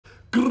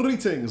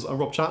Greetings, I'm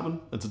Rob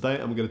Chapman, and today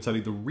I'm going to tell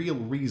you the real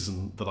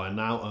reason that I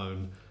now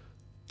own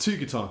two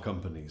guitar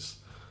companies.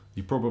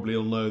 You probably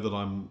all know that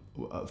I'm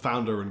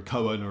founder and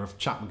co-owner of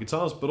Chapman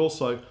Guitars, but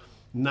also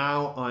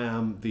now I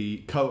am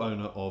the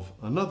co-owner of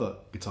another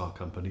guitar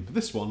company, but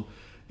this one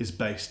is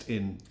based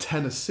in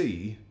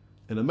Tennessee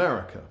in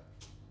America.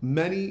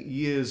 Many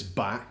years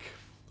back,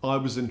 I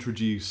was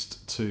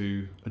introduced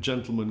to a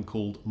gentleman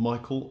called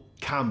Michael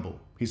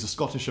Campbell. He's a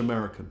Scottish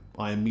American.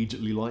 I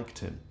immediately liked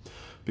him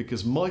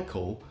because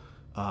Michael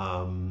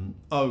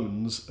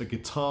owns a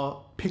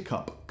guitar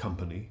pickup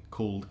company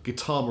called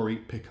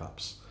Guitarmery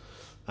Pickups.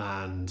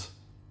 And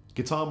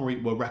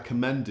Guitarmery were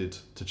recommended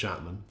to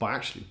Chapman by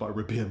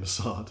Rabia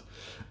Masad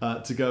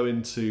to go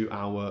into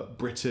our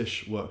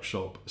British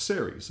workshop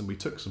series. And we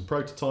took some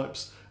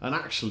prototypes, and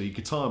actually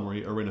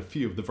Guitarmery are in a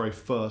few of the very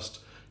first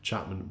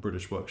Chapman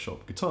British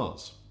Workshop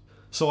guitars.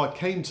 So I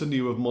came to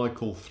know of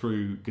Michael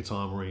through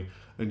Guitarmery,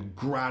 and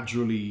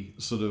gradually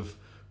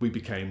we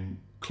became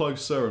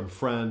closer and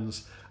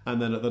friends. And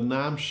then at the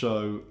NAMM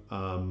show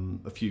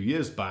a few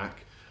years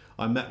back,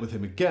 I met with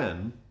him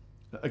again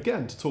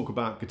to talk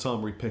about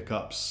Guitarmery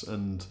pickups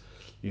and,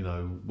 you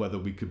know, whether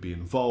we could be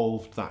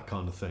involved, that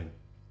kind of thing.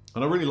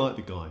 And I really like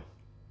the guy.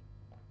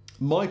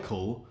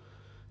 Michael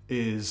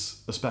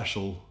is a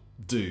special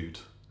dude.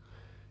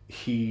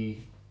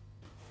 He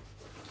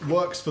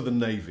works for the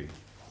Navy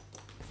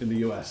in the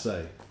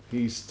USA.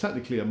 He's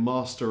technically a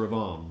Master of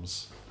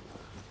Arms,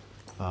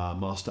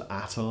 Master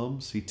at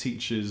Arms. He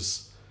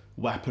teaches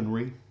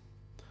weaponry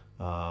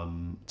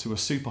to a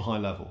super high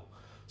level.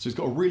 So he's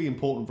got a really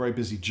important, very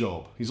busy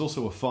job. He's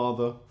also a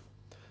father,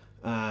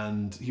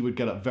 and he would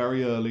get up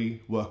very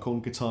early, work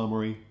on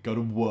Guitarmery, go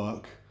to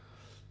work,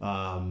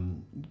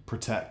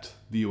 protect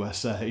the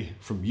USA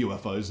from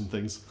UFOs and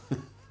things.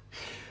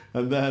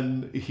 And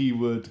then he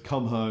would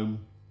come home,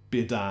 be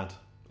a dad,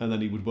 and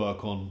then he would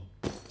work on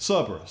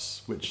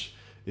Cerberus, which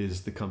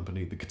is the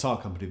company, the guitar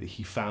company that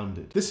he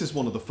founded. This is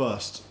one of the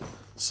first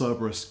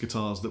Cerberus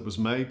guitars that was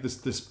made.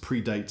 This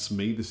predates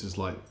me. This is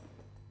like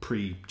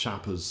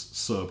pre-Chapper's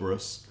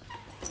Cerberus.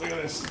 Look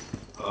at this.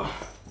 Ugh.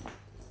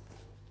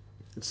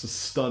 It's a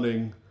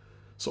stunning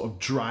sort of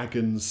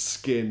dragon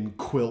skin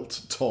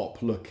quilt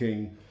top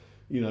looking,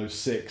 you know,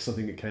 6. I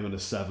think it came in a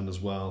 7 as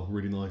well.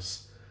 Really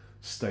nice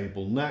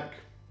stable neck.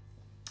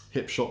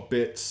 Hip shot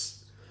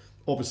bits.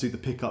 Obviously the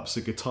pickups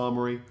are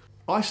Guitarmery.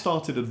 I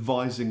started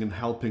advising and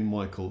helping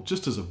Michael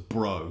just as a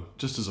bro,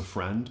 just as a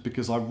friend,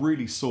 because I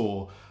really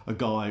saw a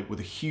guy with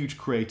a huge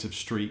creative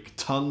streak,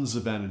 tons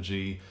of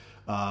energy,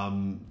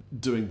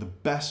 doing the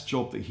best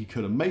job that he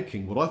could and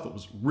making what I thought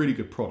was really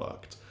good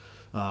product.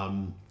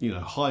 You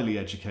know, highly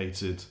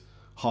educated,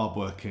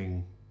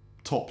 hardworking,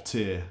 top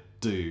tier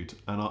dude,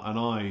 and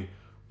I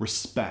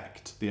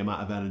respect the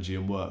amount of energy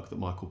and work that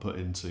Michael put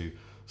into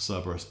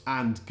Cerberus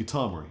and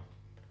Guitarmery.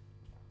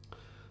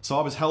 So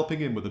I was helping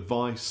him with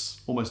advice.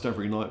 Almost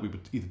every night we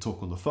would either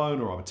talk on the phone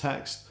or I would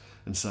text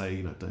and say,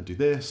 you know, don't do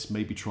this,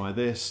 maybe try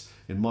this.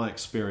 In my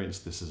experience,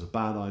 this is a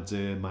bad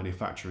idea.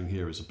 Manufacturing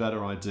here is a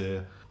better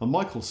idea. And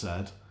Michael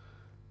said,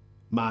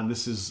 man,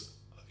 this is,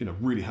 you know,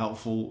 really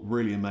helpful,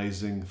 really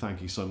amazing.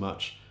 Thank you so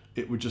much.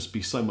 It would just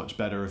be so much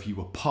better if you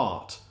were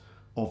part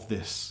of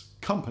this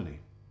company.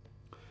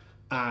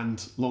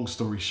 And long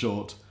story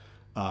short,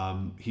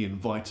 he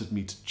invited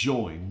me to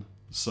join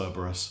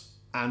Cerberus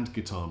and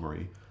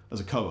Guitarmery as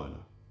a co-owner,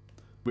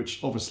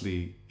 which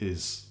obviously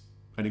is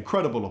an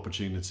incredible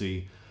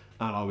opportunity,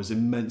 and I was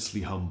immensely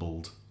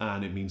humbled,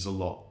 and it means a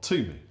lot to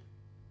me.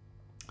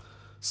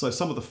 So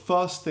some of the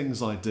first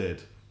things I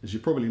did, as you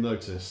probably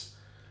notice,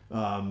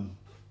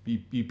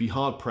 you'd be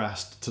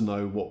hard-pressed to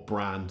know what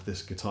brand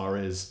this guitar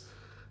is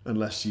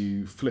unless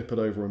you flip it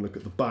over and look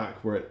at the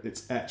back where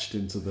it's etched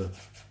into the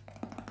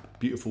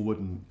beautiful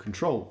wooden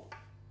control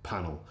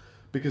panel,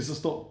 because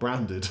it's not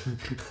branded.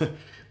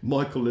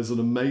 Michael is an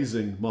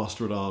amazing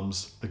Master at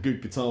Arms, a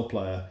good guitar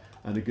player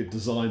and a good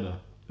designer,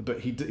 but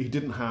he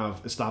didn't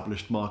have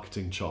established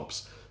marketing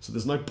chops. So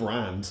there's no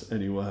brand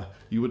anywhere.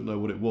 You wouldn't know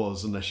what it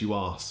was unless you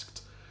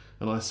asked.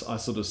 And I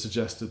sort of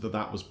suggested that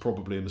that was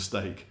probably a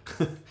mistake.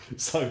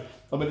 So,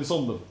 I mean, it's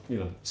on the, you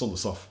know, it's on the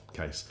soft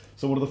case.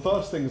 So one of the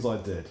first things I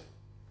did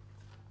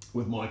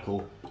with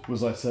Michael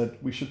was I said,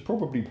 we should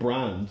probably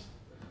brand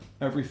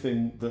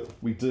everything that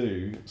we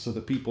do so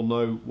that people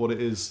know what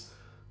it is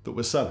that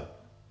we're selling.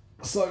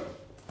 So,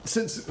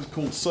 since it was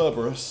called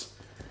Cerberus,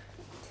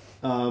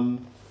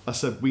 I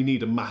said we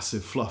need a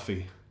massive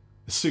fluffy.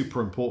 It's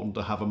super important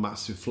to have a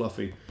massive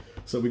fluffy.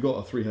 So we got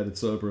a 3-headed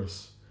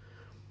Cerberus,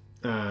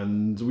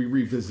 and we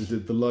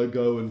revisited the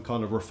logo and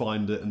kind of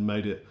refined it and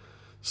made it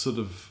sort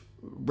of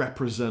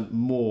represent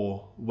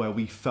more where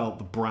we felt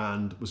the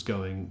brand was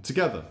going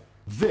together.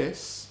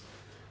 This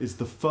is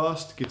the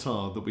first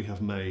guitar that we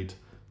have made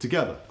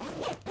together.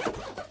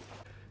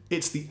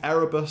 It's the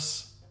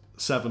Erebus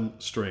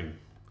 7-string.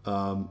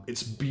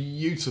 It's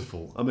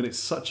beautiful. I mean, it's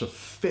such a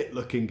fit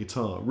looking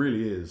guitar, it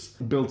really is.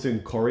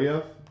 Built-in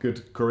Korea,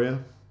 good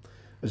Korea.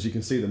 As you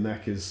can see, the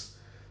neck is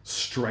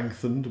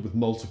strengthened with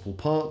multiple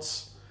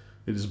parts.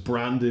 It is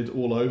branded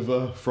all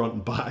over, front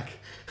and back.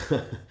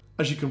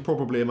 As you can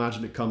probably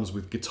imagine, it comes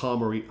with Guitar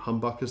Marie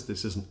humbuckers.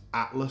 This is an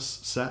Atlas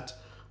set.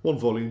 1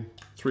 volume,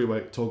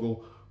 3-way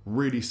toggle,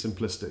 really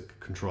simplistic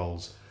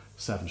controls.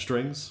 7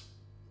 strings,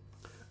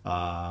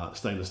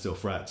 stainless steel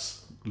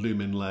frets,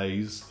 loom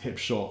inlays, hip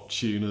shot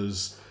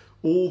tuners,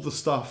 all the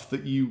stuff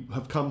that you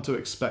have come to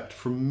expect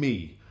from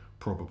me,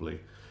 probably.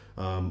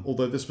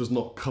 Although this was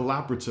not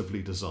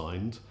collaboratively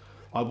designed,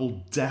 I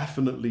will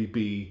definitely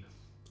be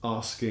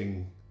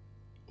asking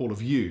all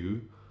of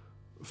you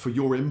for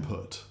your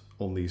input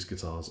on these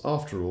guitars.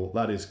 After all,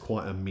 that is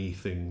quite a me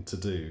thing to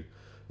do.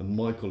 And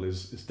Michael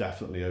is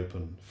definitely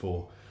open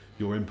for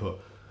your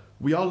input.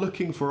 We are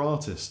looking for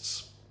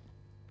artists.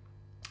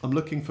 I'm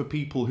looking for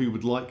people who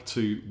would like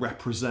to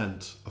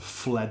represent a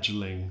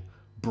fledgling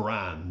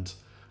brand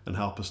and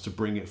help us to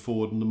bring it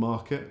forward in the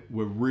market.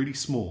 We're really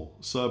small.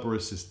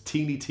 Cerberus is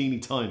teeny, teeny,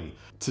 tiny.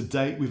 To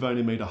date, we've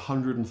only made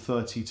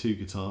 132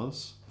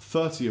 guitars,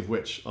 30 of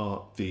which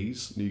are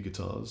these new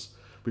guitars.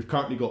 We've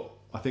currently got,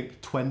 I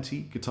think,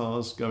 20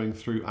 guitars going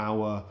through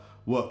our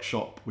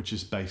workshop, which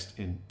is based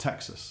in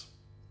Texas.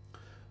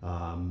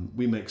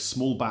 We make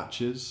small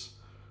batches.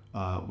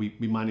 We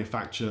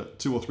manufacture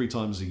 2 or 3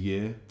 times a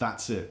year.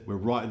 That's it. We're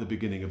right at the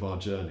beginning of our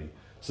journey.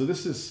 So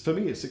this is, for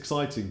me, it's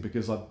exciting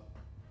because I've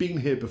been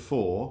here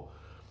before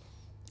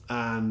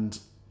and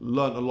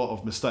learnt a lot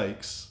of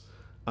mistakes,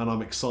 and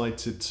I'm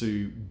excited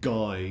to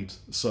guide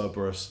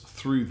Cerberus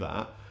through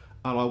that.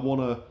 And I want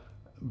to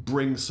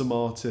bring some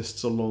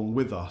artists along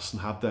with us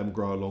and have them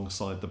grow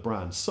alongside the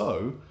brand.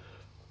 So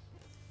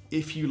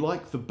if you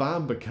like the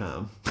Bamba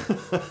Cam,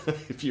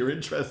 if you're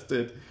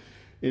interested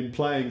in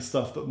playing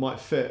stuff that might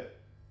fit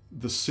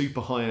the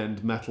super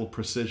high-end metal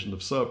precision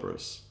of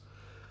Cerberus,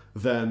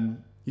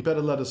 then you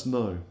better let us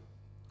know.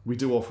 We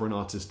do offer an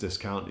artist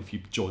discount if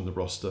you join the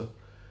roster.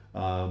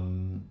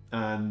 And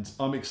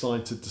I'm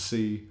excited to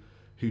see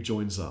who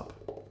joins up,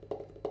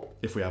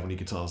 if we have any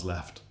guitars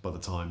left by the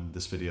time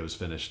this video is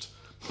finished.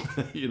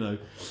 You know.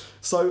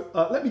 So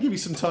let me give you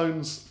some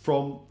tones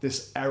from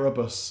this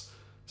Erebus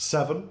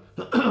 7.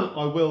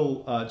 I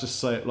will just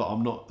say, look,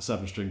 I'm not a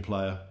 7-string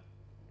player.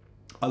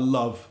 I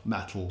love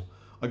metal.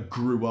 I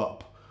grew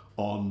up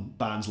on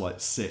bands like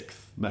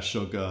Sixth,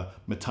 Meshuggah,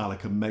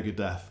 Metallica,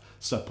 Megadeth,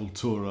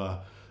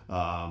 Sepultura,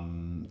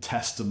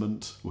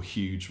 Testament were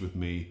huge with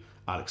me.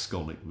 Alex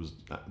Skolnick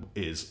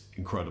is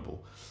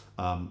incredible.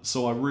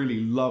 So I really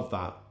love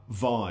that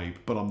vibe,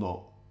 but I'm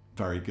not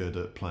very good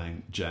at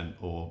playing gent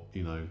or,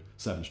 you know,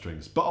 7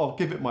 strings. But I'll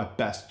give it my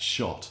best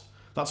shot.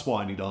 That's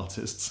why I need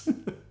artists.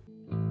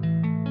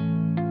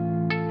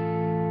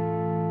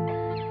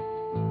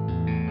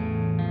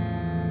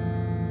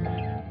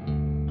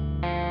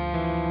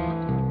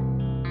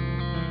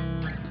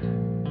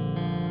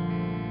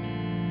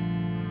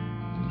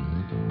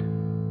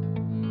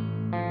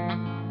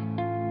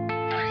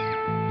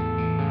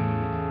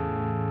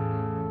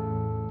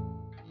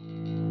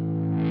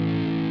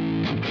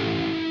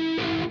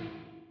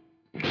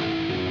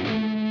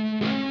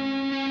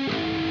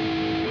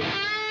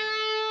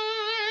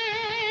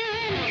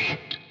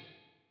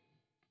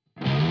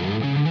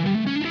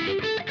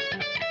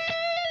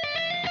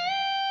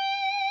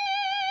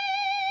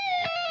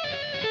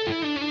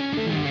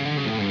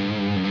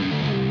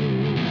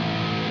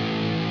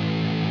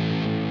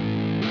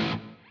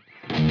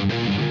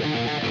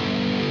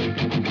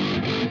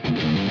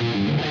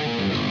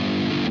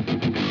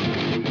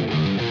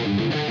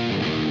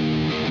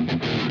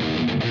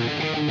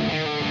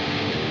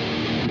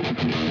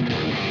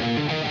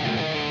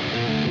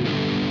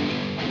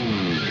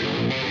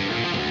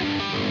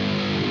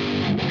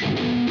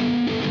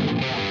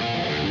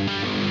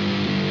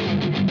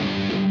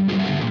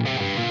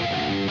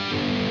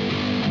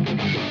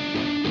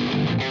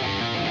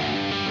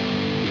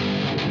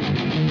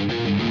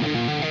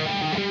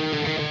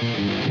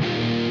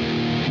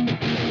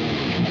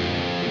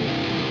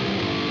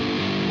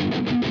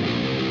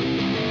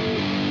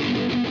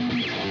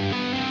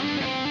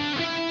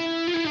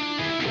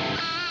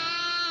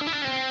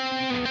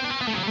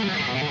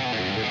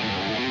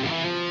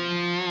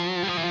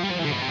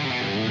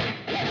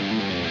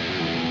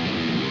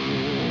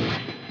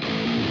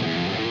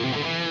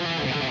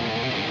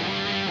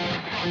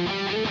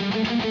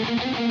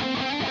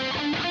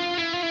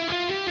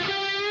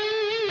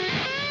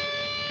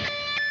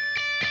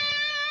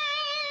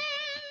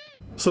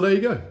 So there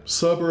you go.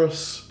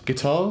 Cerberus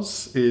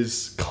Guitars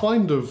is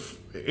kind of,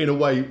 in a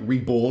way,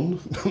 reborn,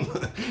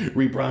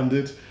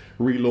 rebranded,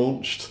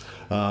 relaunched.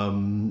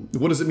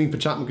 What does it mean for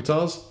Chapman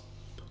Guitars?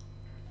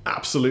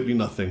 Absolutely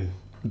nothing.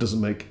 It doesn't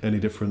make any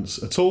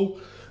difference at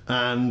all.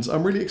 And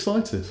I'm really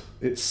excited.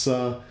 It's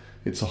a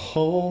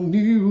whole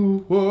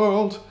new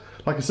world.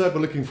 Like I said,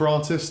 we're looking for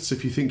artists.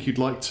 If you think you'd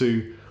like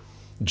to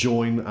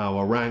join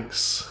our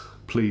ranks,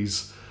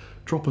 please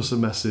drop us a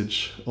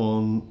message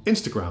on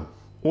Instagram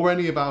or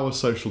any of our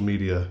social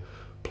media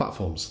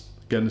platforms.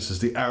 Again, this is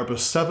the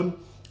Erebus 7.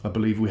 I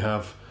believe we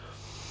have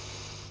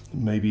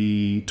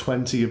maybe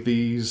 20 of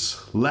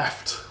these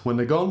left. When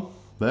they're gone,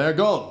 they're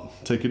gone.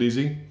 Take it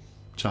easy.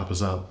 Chap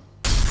us out.